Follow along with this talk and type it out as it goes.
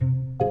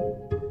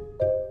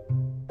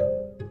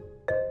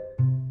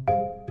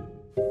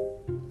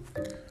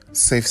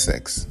Safe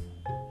sex,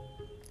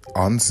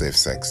 unsafe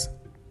sex.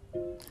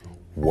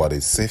 What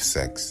is safe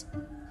sex?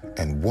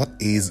 And what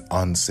is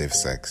unsafe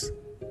sex?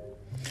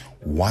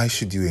 Why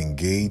should you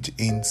engage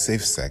in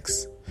safe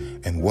sex?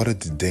 And what are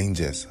the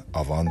dangers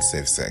of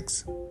unsafe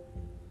sex?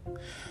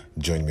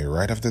 Join me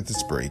right after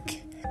this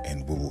break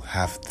and we will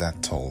have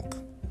that talk.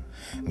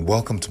 And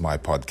welcome to my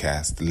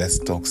podcast, Let's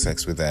Talk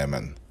Sex with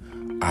Airman.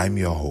 I'm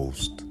your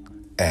host,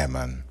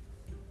 Airman.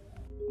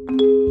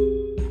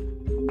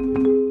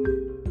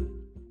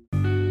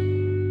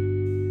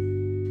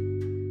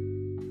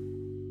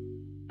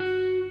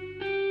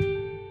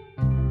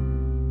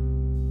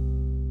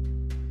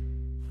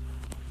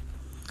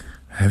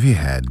 Have you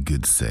had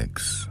good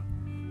sex?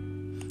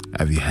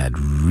 Have you had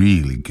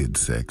really good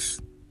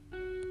sex?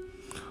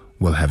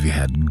 Well, have you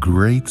had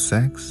great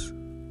sex?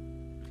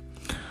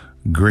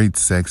 Great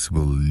sex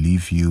will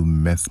leave you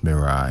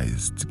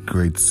mesmerized.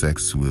 Great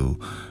sex will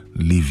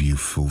leave you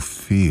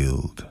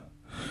fulfilled.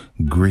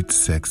 Great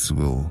sex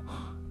will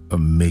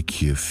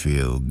make you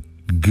feel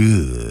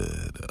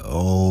good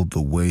all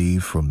the way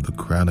from the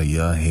crown of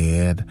your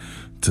head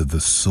to the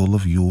sole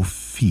of your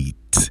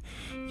feet.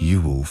 You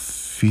will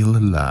feel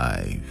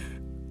alive.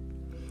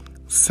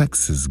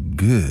 Sex is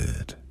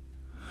good,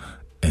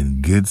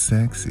 and good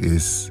sex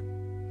is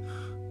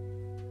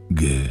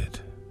good.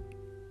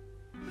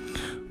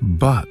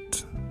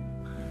 But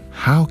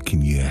how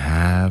can you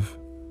have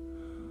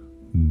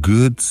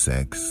good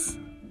sex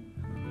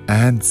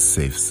and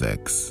safe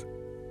sex?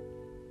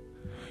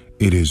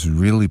 It is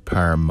really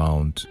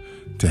paramount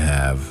to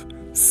have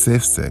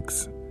safe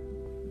sex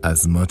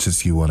as much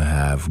as you want to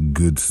have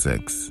good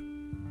sex.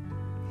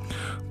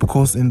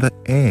 Because in the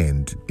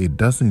end, it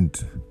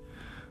doesn't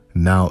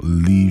now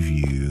leave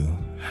you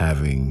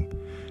having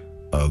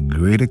a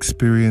great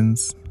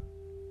experience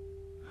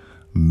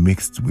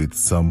mixed with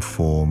some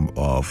form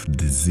of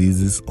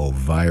diseases or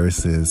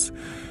viruses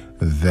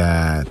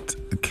that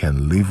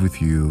can live with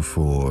you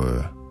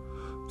for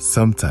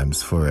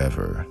sometimes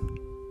forever.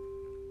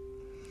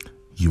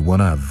 You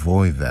want to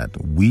avoid that.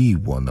 We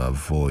want to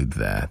avoid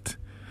that.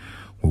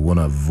 We want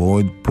to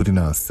avoid putting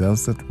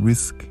ourselves at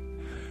risk.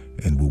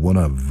 And we want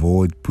to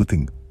avoid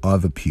putting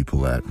other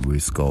people at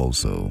risk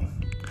also.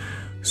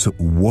 So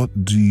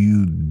what do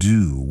you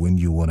do when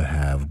you want to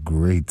have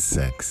great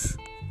sex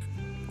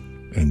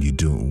and you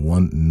don't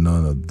want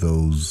none of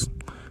those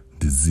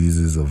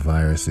diseases or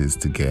viruses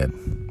to get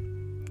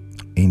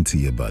into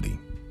your body?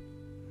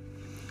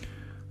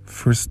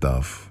 First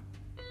off,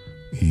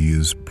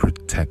 use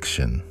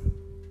protection.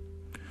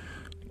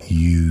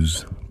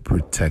 Use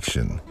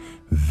protection.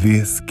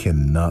 This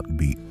cannot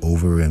be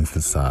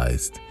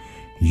overemphasized.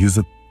 Use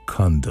a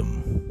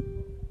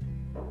condom.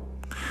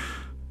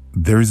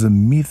 There is a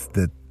myth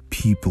that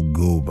people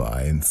go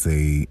by and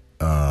say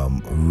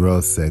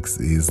raw sex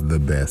is the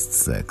best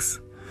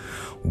sex.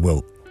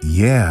 Well,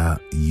 yeah,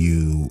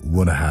 you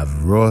want to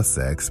have raw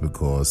sex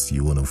because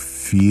you want to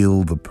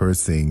feel the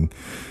person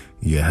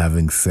you're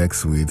having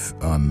sex with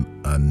on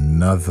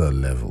another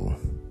level.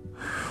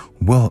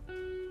 Well,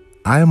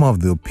 I am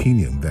of the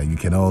opinion that you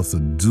can also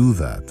do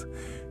that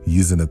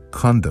using a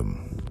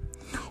condom.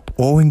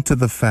 Owing to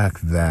the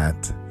fact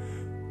that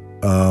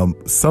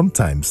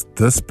sometimes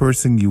this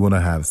person you want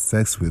to have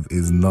sex with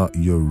is not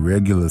your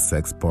regular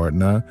sex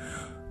partner,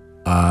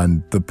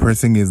 and the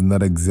person is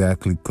not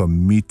exactly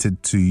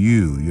committed to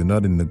you. You're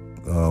not in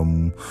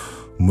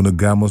a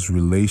monogamous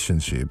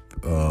relationship.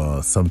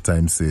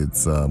 Sometimes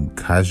it's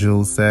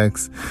casual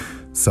sex.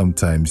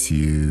 Sometimes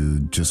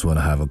you just want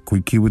to have a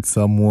quickie with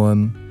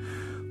someone.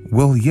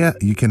 Well, yeah,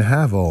 you can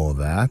have all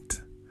that,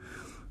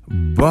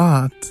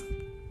 but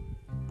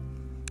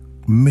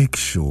make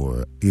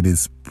sure it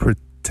is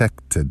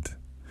protected.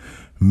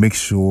 Make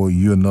sure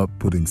you're not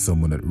putting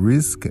someone at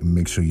risk.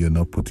 Make sure you're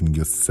not putting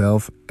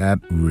yourself at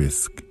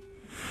risk.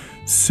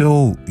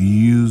 So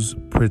use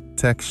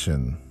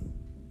protection.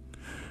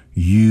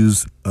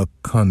 Use a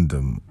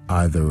condom,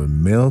 either a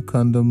male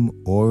condom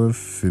or a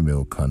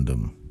female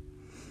condom.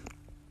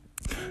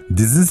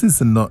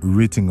 Diseases are not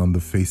written on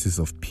the faces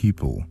of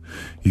people.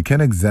 You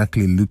can't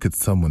exactly look at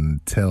someone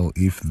and tell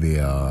if they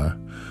are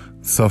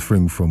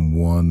suffering from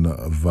one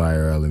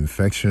viral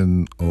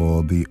infection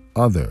or the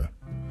other.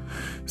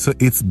 So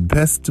it's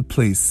best to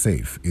play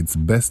safe. It's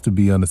best to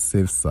be on the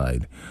safe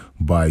side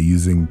by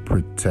using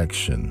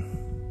protection.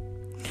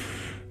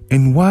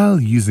 And while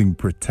using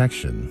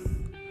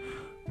protection,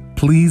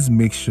 please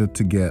make sure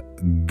to get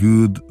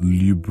good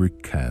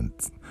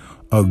lubricant.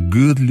 A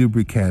good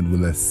lubricant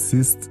will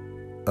assist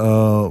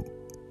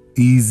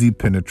easy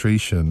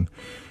penetration,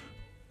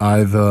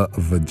 either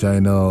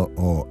vaginal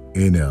or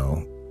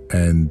anal,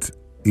 and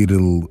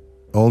it'll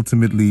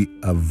ultimately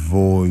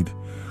avoid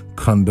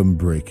condom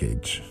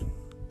breakage.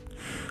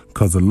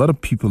 Because a lot of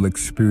people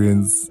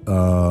experience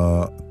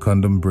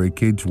condom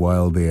breakage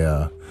while they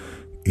are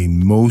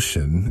in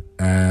motion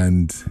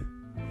and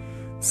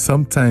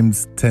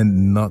sometimes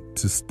tend not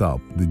to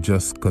stop. They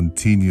just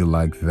continue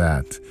like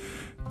that.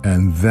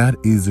 And that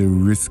is a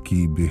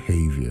risky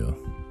behavior.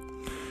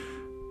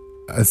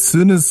 As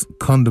soon as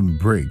condom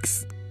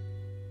breaks,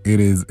 it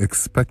is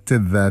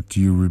expected that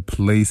you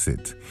replace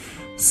it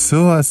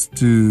so as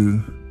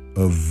to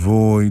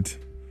avoid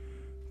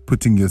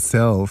putting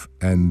yourself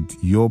and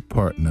your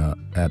partner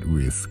at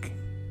risk.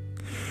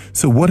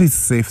 So, what is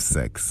safe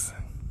sex?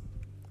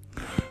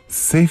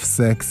 Safe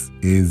sex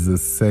is a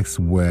sex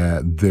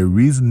where there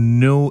is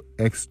no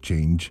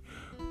exchange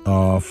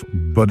of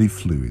body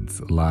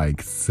fluids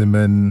like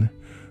semen,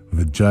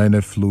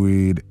 vagina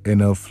fluid,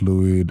 anal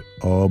fluid,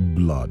 or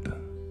blood.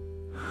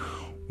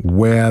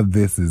 Where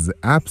this is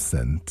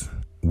absent,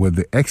 where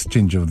the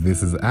exchange of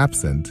this is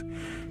absent,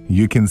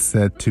 you can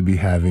set to be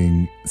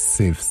having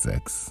safe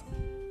sex.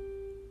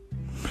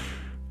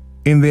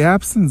 In the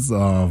absence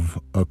of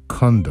a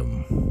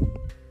condom,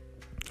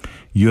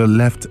 you're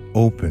left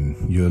open,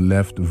 you're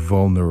left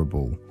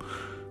vulnerable,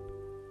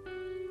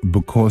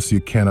 because you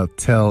cannot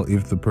tell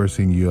if the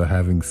person you're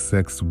having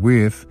sex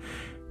with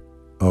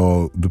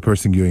or the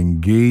person you're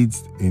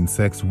engaged in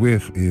sex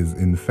with is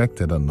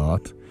infected or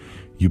not.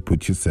 You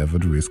put yourself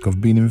at risk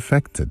of being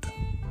infected.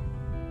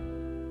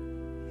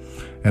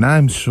 And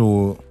I'm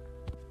sure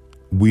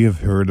we have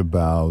heard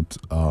about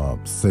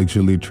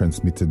sexually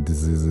transmitted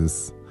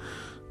diseases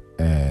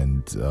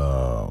and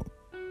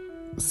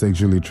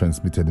sexually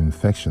transmitted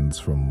infections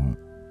from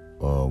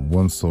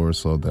one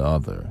source or the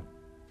other.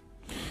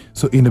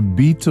 So in a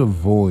bid to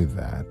avoid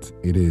that,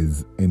 it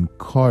is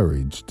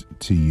encouraged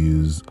to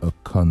use a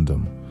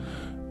condom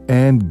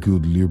and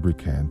good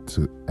lubricant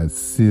to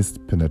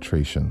assist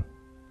penetration.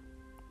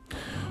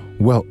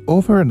 Well,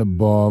 over and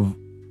above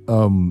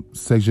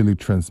sexually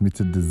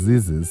transmitted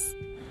diseases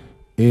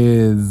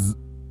is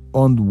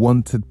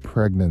unwanted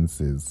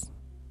pregnancies.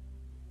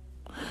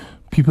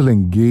 People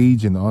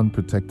engage in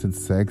unprotected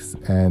sex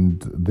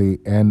and they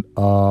end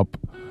up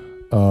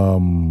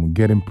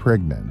getting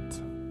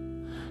pregnant.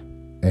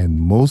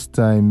 And most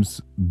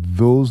times,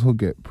 those who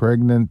get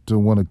pregnant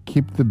don't want to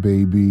keep the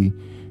baby.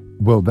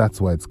 Well, that's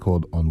why it's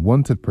called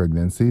unwanted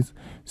pregnancies.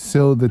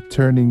 So they're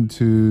turning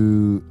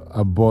to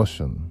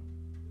abortion.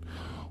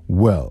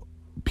 Well,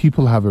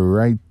 people have a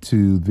right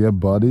to their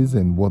bodies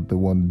and what they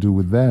want to do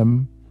with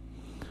them.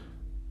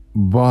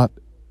 But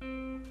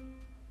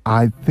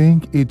I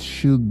think it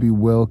should be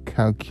well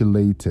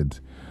calculated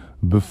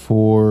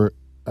before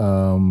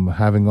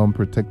having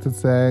unprotected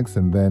sex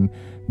and then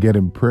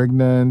getting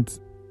pregnant.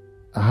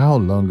 How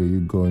long are you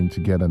going to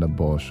get an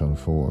abortion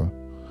for?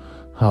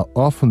 How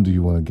often do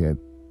you want to get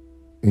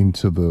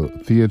into the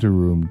theater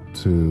room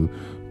to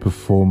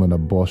perform an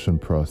abortion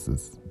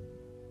process?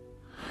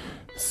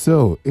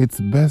 So it's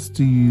best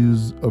to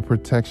use a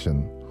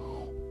protection,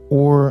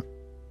 or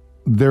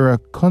there are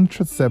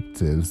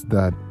contraceptives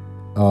that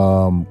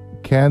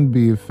can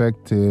be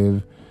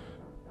effective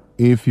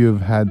if you've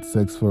had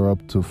sex for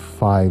up to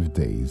 5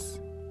 days.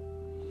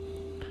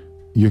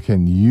 You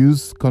can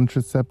use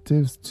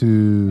contraceptives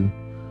to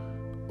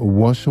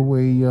wash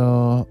away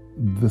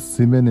the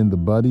semen in the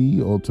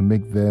body or to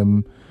make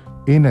them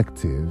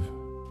inactive,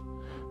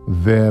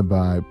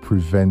 thereby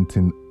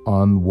preventing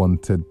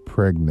unwanted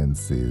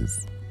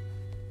pregnancies.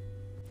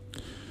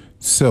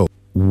 So,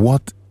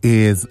 what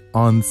is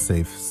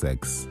unsafe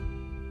sex?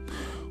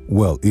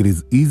 Well, it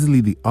is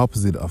easily the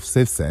opposite of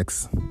safe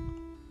sex.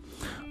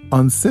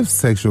 Unsafe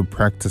sexual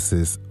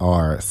practices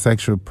are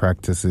sexual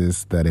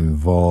practices that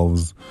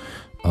involves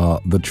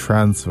the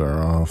transfer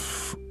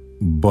of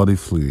body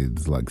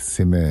fluids like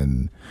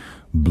semen,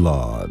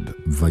 blood,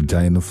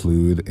 vaginal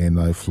fluid,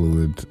 anal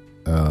fluid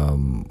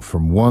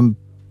from one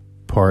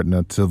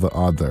partner to the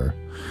other.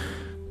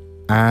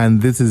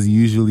 And this is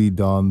usually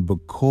done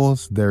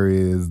because there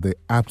is the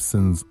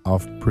absence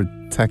of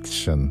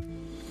protection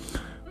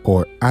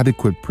or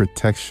adequate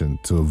protection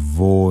to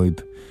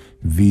avoid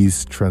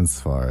these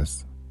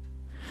transfers.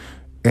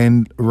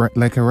 And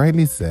like I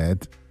rightly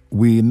said,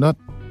 we're not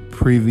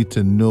privy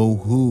to know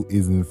who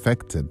is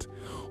infected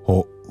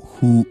or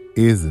who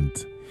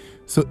isn't.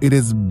 So it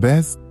is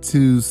best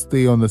to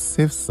stay on the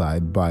safe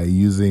side by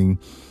using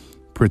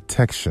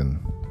protection.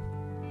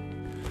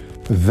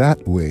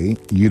 That way,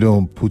 you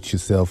don't put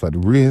yourself at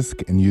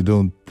risk and you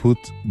don't put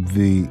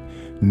the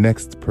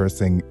next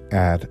person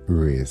at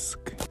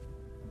risk.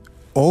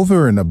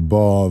 Over and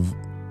above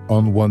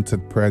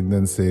unwanted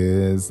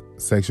pregnancies,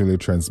 sexually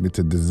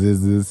transmitted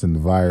diseases, and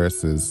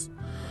viruses,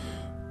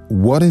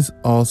 what is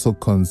also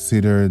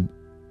considered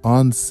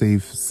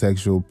unsafe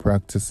sexual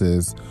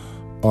practices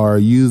are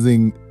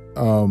using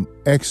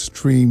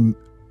extreme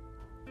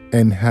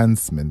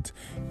enhancement,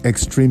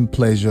 extreme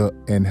pleasure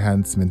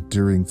enhancement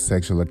during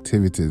sexual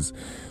activities.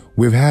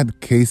 We've had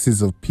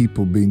cases of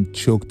people being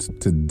choked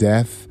to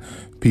death,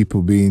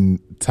 people being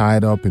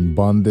tied up in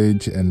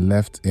bondage and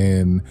left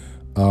in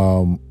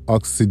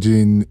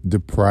oxygen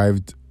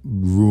deprived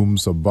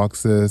rooms or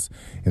boxes,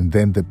 and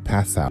then they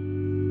pass out.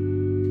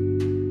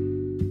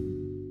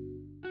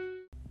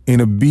 In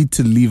a bid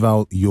to live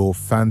out your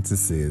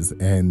fantasies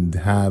and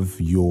have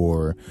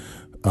your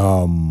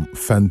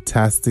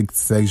fantastic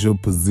sexual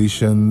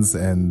positions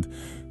and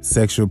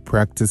sexual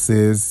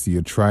practices,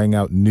 you're trying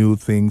out new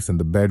things in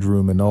the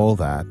bedroom and all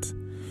that,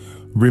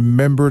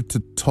 remember to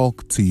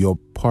talk to your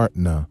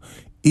partner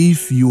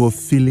if you are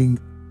feeling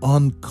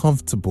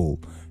uncomfortable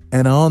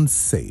and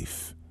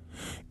unsafe,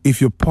 if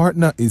your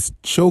partner is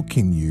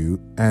choking you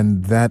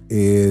and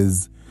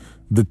the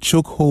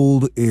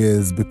chokehold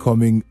is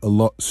becoming a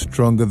lot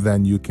stronger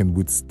than you can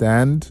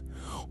withstand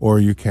or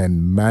you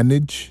can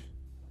manage,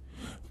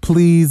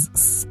 please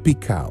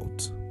speak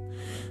out.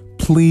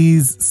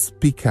 Please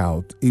speak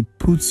out. It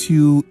puts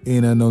you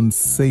in an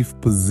unsafe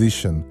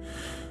position.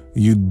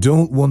 You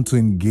don't want to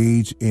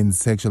engage in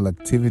sexual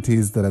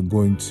activities that are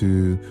going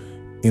to,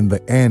 in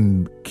the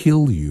end,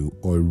 kill you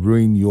or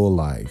ruin your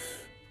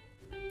life.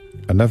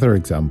 Another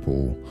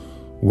example,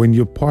 when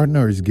your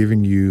partner is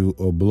giving you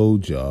a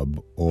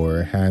blowjob or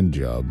a hand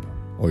job,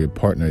 or your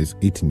partner is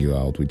eating you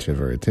out,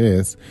 whichever it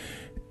is,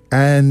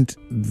 and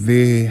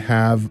they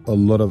have a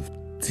lot of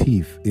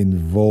teeth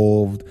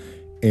involved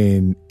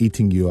in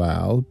eating you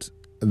out,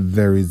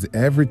 there is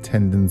every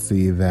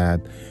tendency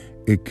that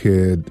it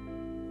could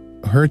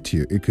hurt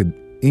you, it could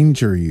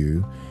injure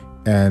you,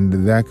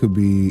 and that could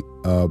be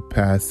a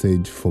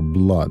passage for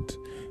blood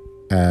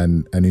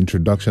and an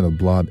introduction of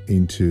blood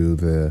into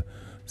the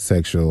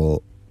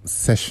sexual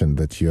session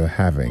that you're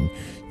having.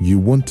 You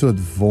want to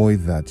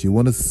avoid that. You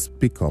want to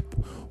speak up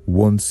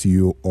once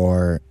you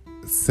are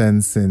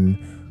sensing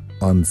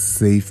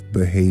unsafe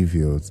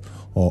behaviors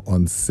or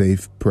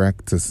unsafe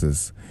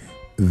practices.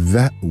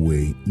 That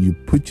way, you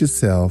put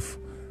yourself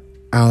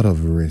out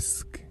of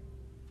risk.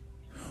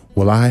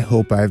 Well, I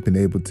hope I've been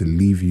able to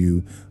leave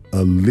you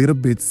a little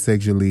bit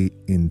sexually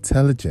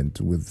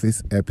intelligent with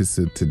this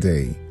episode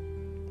today.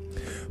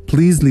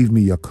 Please leave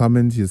me your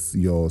comments,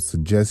 your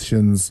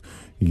suggestions,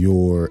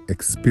 your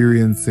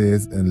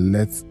experiences, and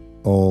let's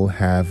all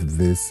have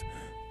this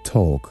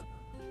talk.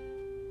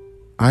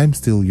 I'm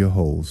still your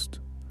host,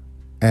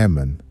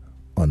 Ammon,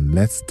 on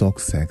Let's Talk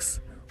Sex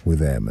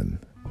with Ammon.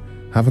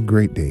 Have a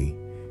great day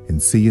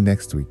and see you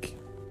next week.